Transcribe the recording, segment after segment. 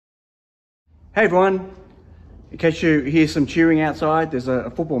Hey everyone, in case you hear some cheering outside, there's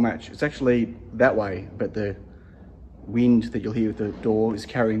a football match. It's actually that way, but the wind that you'll hear at the door is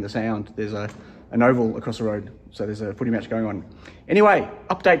carrying the sound. There's an oval across the road, so there's a footy match going on. Anyway,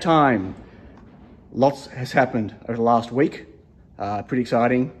 update time. Lots has happened over the last week. Pretty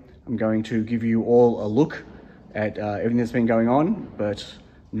exciting. I'm going to give you all a look at everything that's been going on, but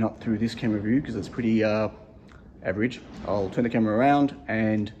not through this camera view because it's pretty average. I'll turn the camera around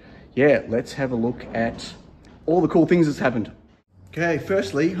and yeah, let's have a look at all the cool things that's happened. Okay,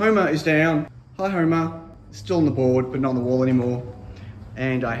 firstly, Homer is down. Hi Homer, still on the board, but not on the wall anymore.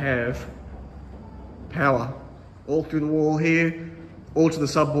 And I have power all through the wall here, all to the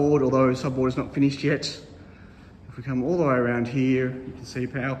subboard, although the subboard is not finished yet. If we come all the way around here, you can see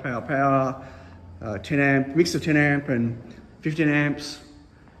power, 10 amp, mix of 10 amp and 15 amps.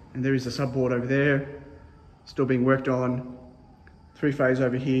 And there is the subboard over there, still being worked on. 3-phase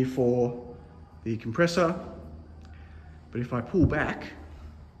over here for the compressor. But if I pull back,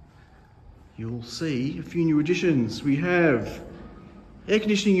 you'll see a few new additions. We have air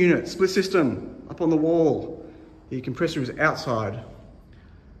conditioning unit, split system up on the wall. The compressor is outside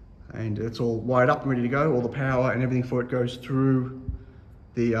and it's all wired up and ready to go. All the power and everything for it goes through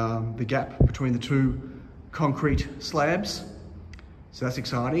the gap between the two concrete slabs. So that's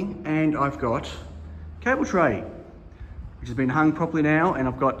exciting. And I've got cable tray, which has been hung properly now, and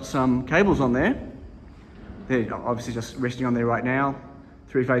I've got some cables on there. They're obviously just resting on there right now.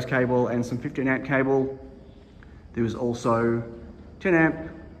 3-phase cable and some 15 amp cable. There was also 10 amp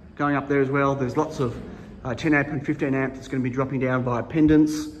going up there as well. There's lots of 10 amp and 15 amp that's going to be dropping down via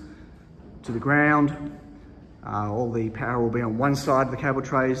pendants to the ground. All the power will be on one side of the cable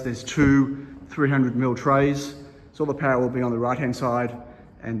trays. There's two 300mm trays. So all the power will be on the right hand side,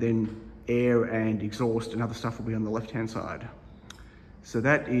 and then air and exhaust and other stuff will be on the left hand side. So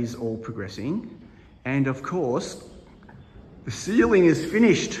that is all progressing. And of course, the ceiling is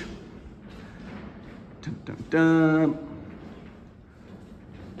finished. Dun, dun, dun.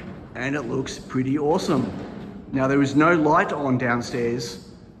 And it looks pretty awesome. Now there is no light on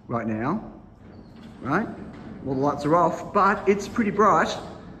downstairs right now, right? All the lights are off, but it's pretty bright.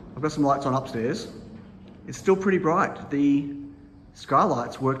 I've got some lights on upstairs. It's still pretty bright. The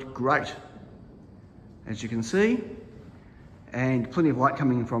skylights worked great, as you can see, and plenty of light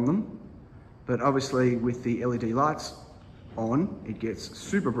coming in from them. But obviously with the LED lights on, it gets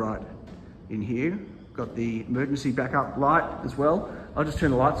super bright in here. Got the emergency backup light as well. I'll just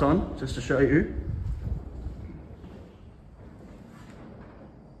turn the lights on just to show you.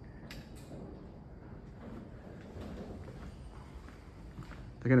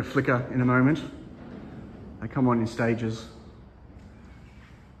 They're going to flicker in a moment. They come on in stages.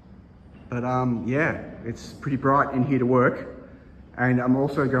 But yeah, it's pretty bright in here to work. And I'm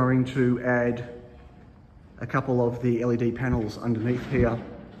also going to add a couple of the LED panels underneath here.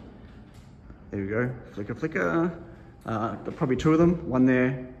 There we go, flicker, flicker. Probably two of them, one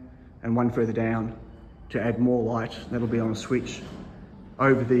there and one further down to add more light. That'll be on a switch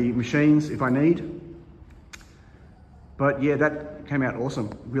over the machines if I need. But yeah, that came out awesome.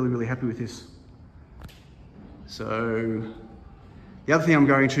 Really, really happy with this. So the other thing I'm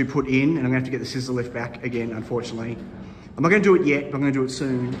going to put in, and I'm going to have to get the scissor lift back again, unfortunately. I'm not going to do it yet, but I'm going to do it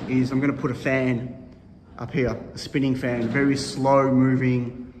soon, is I'm going to put a fan up here, a spinning fan, very slow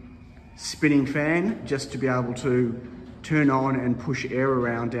moving spinning fan, just to be able to turn on and push air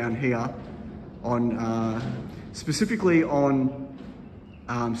around down here on, specifically on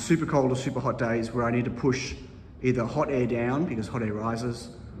super cold or super hot days where I need to push either hot air down because hot air rises,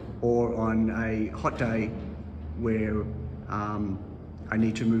 or on a hot day where I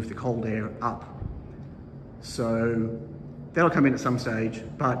need to move the cold air up. So that'll come in at some stage,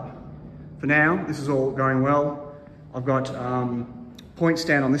 but for now, this is all going well. I've got point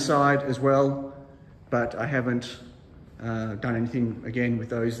stand on this side as well, but I haven't done anything again with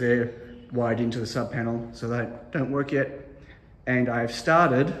those there wired into the sub panel, so they don't work yet. And I've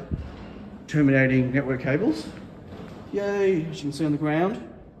started terminating network cables. Yay, as you can see on the ground.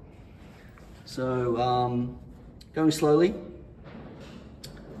 So going slowly.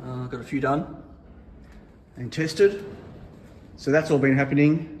 Got a few done and tested. So that's all been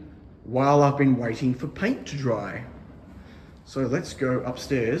happening while I've been waiting for paint to dry. So let's go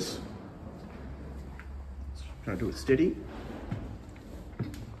upstairs. Try to do it steady.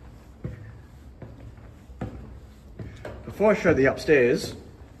 Before I show the upstairs,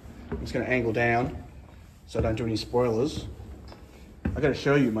 I'm just going to angle down so I don't do any spoilers. I've got to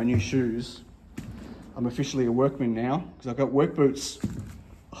show you my new shoes. I'm officially a workman now because I've got work boots.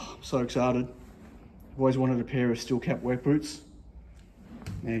 Oh, I'm so excited. I've always wanted a pair of steel cap work boots.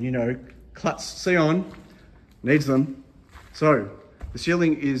 And you know, Klutz Sion needs them. So the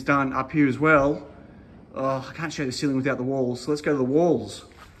ceiling is done up here as well. Oh, I can't show the ceiling without the walls. So let's go to the walls.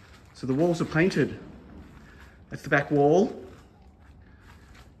 So the walls are painted. That's the back wall,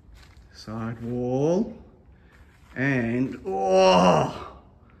 side wall, and oh,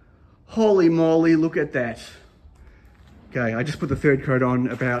 holy moly, look at that. Okay, I just put the third coat on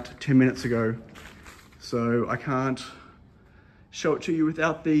about 10 minutes ago, so I can't show it to you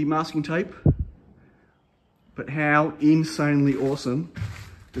without the masking tape. But how insanely awesome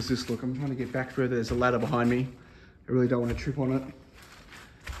does this look? I'm trying to get back further. There's a ladder behind me. I really don't want to trip on it. I'm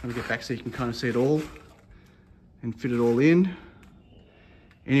trying to get back so you can kind of see it all and fit it all in.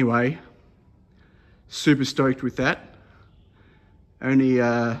 Anyway, super stoked with that. Only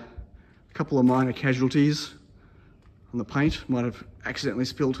a couple of minor casualties on the paint. Might have accidentally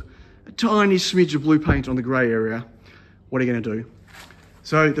spilled a tiny smidge of blue paint on the grey area. What are you going to do?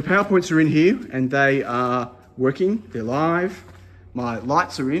 So the PowerPoints are in here and they are working. They're live. My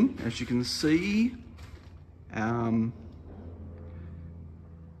lights are in, as you can see.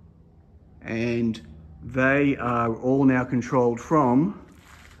 And they are all now controlled from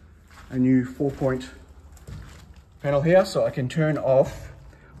a new 4-point panel here, so I can turn off,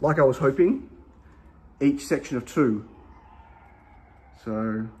 like I was hoping, each section of 2.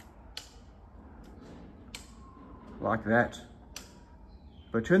 So, like that.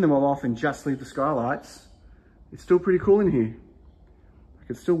 If I turn them all off and just leave the skylights, it's still pretty cool in here. I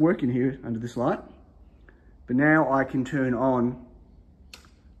can still work in here under this light, but now I can turn on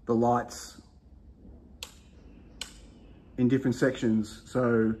the lights in different sections.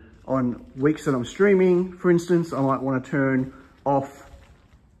 So on weeks that I'm streaming, for instance, I might want to turn off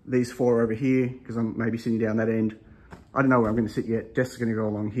these 4 over here because I'm maybe sitting down that end. I don't know where I'm going to sit yet. Desk's going to go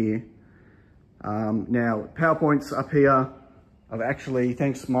along here. Now, PowerPoints up here, I've actually,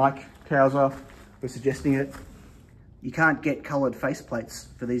 thanks Mike Cowser for suggesting it. You can't get coloured faceplates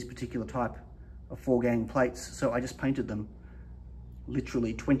for these particular type of 4-gang plates, so I just painted them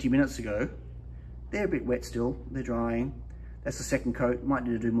literally 20 minutes ago. They're a bit wet still, they're drying. That's the second coat, might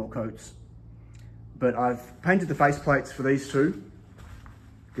need to do more coats. But I've painted the faceplates for these 2,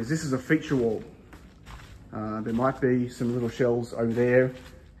 because this is a feature wall. There might be some little shells over there,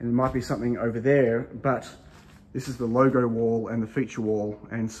 and there might be something over there, but this is the logo wall and the feature wall,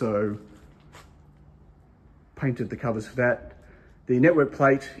 and so painted the covers for that. The network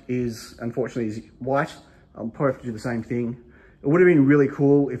plate is, unfortunately, is white. I'll probably have to do the same thing. It would have been really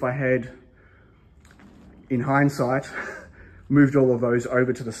cool if I had, in hindsight, moved all of those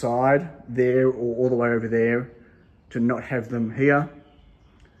over to the side there or all the way over there to not have them here,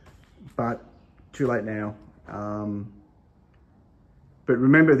 but too late now. But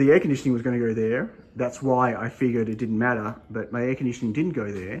remember, the air conditioning was going to go there. That's why I figured it didn't matter, but my air conditioning didn't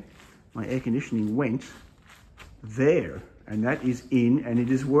go there. My air conditioning went there, and that is in and it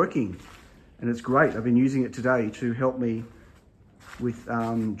is working, and it's great. I've been using it today to help me with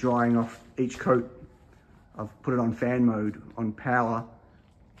drying off each coat. I've put it on fan mode on power,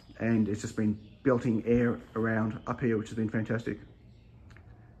 and it's just been belting air around up here, which has been fantastic.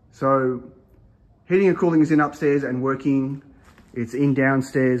 So heating and cooling is in upstairs and working. It's in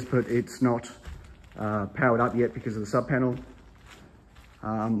downstairs, but it's not powered up yet because of the sub panel.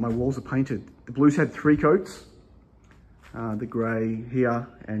 My walls are painted. The blues had 3 coats. The grey here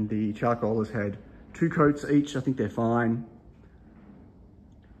and the charcoal has had 2 coats each. I think they're fine.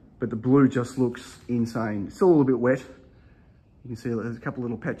 But the blue just looks insane. It's still a little bit wet. You can see there's a couple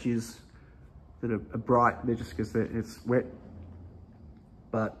little patches that are bright. They're just because it's wet.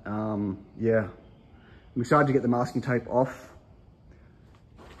 But yeah, I'm excited to get the masking tape off.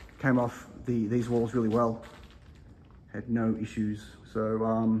 Came off these walls really well. Had no issues.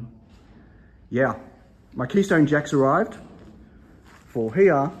 So yeah, my keystone jacks arrived for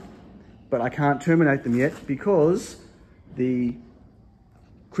here, but I can't terminate them yet because the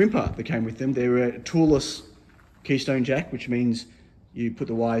crimper that came with them, they're a toolless keystone jack, which means you put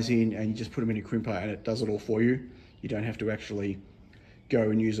the wires in and you just put them in a crimper and it does it all for you. You don't have to actually go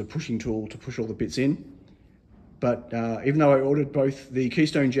and use a pushing tool to push all the bits in. But even though I ordered both the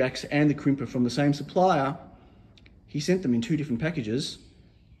keystone jacks and the crimper from the same supplier, he sent them in 2 different packages,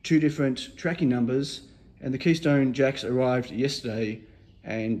 2 different tracking numbers, and the keystone jacks arrived yesterday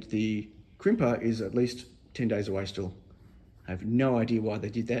and the crimper is at least 10 days away still. I have no idea why they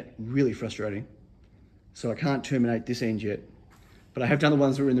did that, really frustrating. So I can't terminate this end yet. But I have done the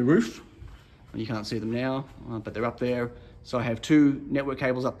ones that were in the roof. You can't see them now, but they're up there. So I have 2 network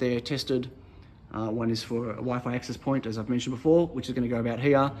cables up there tested. One is for a Wi-Fi access point, as I've mentioned before, which is going to go about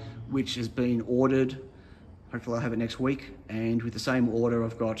here, which has been ordered. Hopefully I'll have it next week. And with the same order,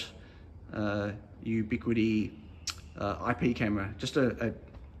 I've got Ubiquiti IP camera, just a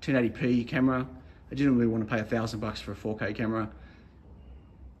 1080p camera. I didn't really want to pay $1,000 for a 4K camera.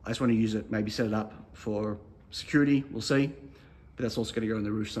 I just want to use it, maybe set it up for security, we'll see. But that's also going to go on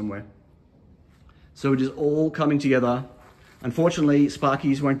the roof somewhere. So it is all coming together. Unfortunately,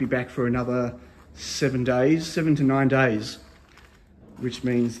 Sparkies won't be back for another 7 to 9 days, which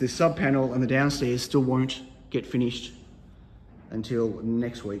means this sub panel and the downstairs still won't get finished until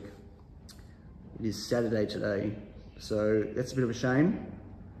next week. It is Saturday today, so that's a bit of a shame.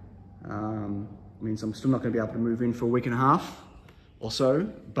 Means I'm still not going to be able to move in for a week and a half or so,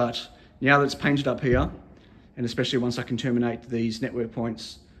 but now that it's painted up here, and especially once I can terminate these network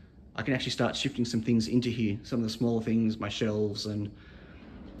points, I can actually start shifting some things into here, some of the smaller things, my shelves and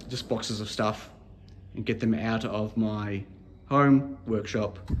just boxes of stuff, and get them out of my home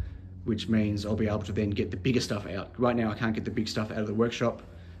workshop, which means I'll be able to then get the bigger stuff out. Right now I can't get the big stuff out of the workshop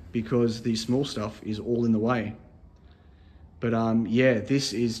because the small stuff is all in the way. But yeah,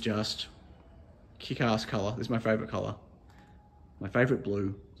 this is just kick-ass color. This is my favorite color. My favorite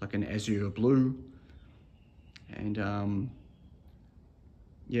blue. It's like an azure blue. And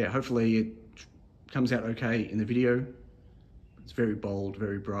yeah, hopefully it comes out okay in the video. It's very bold,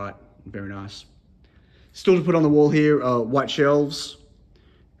 very bright, and very nice. Still to put on the wall here are white shelves.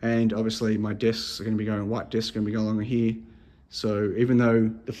 And obviously my desks are going to be going, white desks are going to be going along here. So even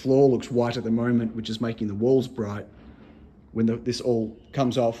though the floor looks white at the moment, which is making the walls bright, when this all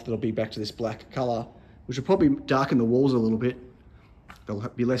comes off, it'll be back to this black color, which will probably darken the walls a little bit. There'll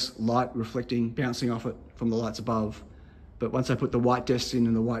be less light reflecting, bouncing off it from the lights above. But once I put the white desks in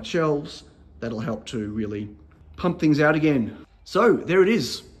and the white shelves, that'll help to really pump things out again. So there it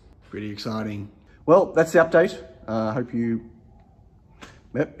is. Pretty exciting. Well, that's the update. I hope you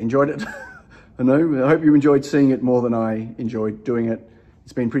enjoyed it. I hope you enjoyed seeing it more than I enjoyed doing it.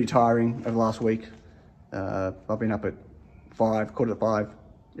 It's been pretty tiring over the last week. I've been up at 5:45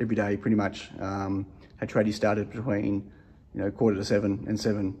 every day, pretty much. Had tradie started between 7:15 and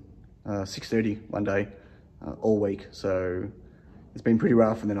 6:30 one day, all week. So it's been pretty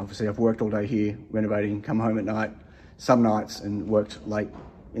rough. And then obviously I've worked all day here, renovating, come home at night, some nights, and worked late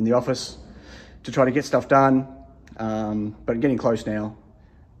in the office to try to get stuff done. But getting close now,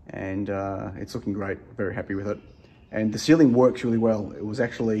 and it's looking great. Very happy with it. And the ceiling works really well. It was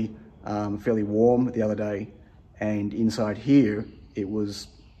actually fairly warm the other day, and inside here it was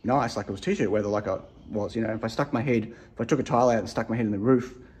nice, like it was t-shirt weather, like I was. If I took a tile out and stuck my head in the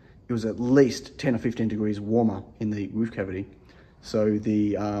roof, it was at least 10 or 15 degrees warmer in the roof cavity. So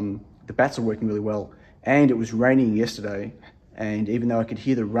the bats are working really well. And it was raining yesterday, and even though I could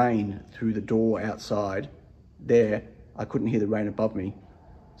hear the rain through the door outside there, I couldn't hear the rain above me.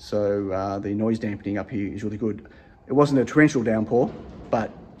 So the noise dampening up here is really good. It wasn't a torrential downpour,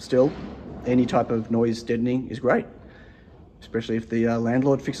 but still, any type of noise deadening is great, especially if the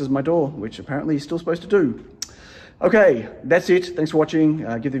landlord fixes my door, which apparently he's still supposed to do. Okay, that's it. Thanks for watching.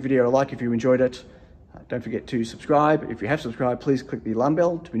 Give the video a like if you enjoyed it. Don't forget to subscribe. If you have subscribed, please click the alarm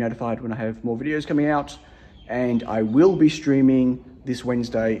bell to be notified when I have more videos coming out. And I will be streaming this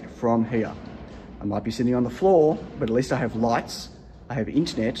Wednesday from here. I might be sitting on the floor, but at least I have lights, I have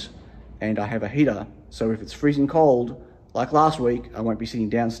internet, and I have a heater. So if it's freezing cold, like last week, I won't be sitting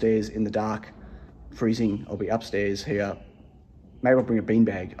downstairs in the dark, freezing. I'll be upstairs here. Maybe I'll bring a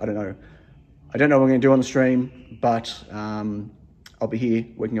beanbag, I don't know. I don't know what I'm gonna do on the stream, but I'll be here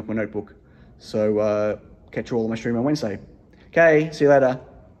working off my notebook. So catch you all on my stream on Wednesday. Okay, see you later.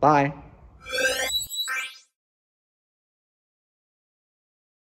 Bye.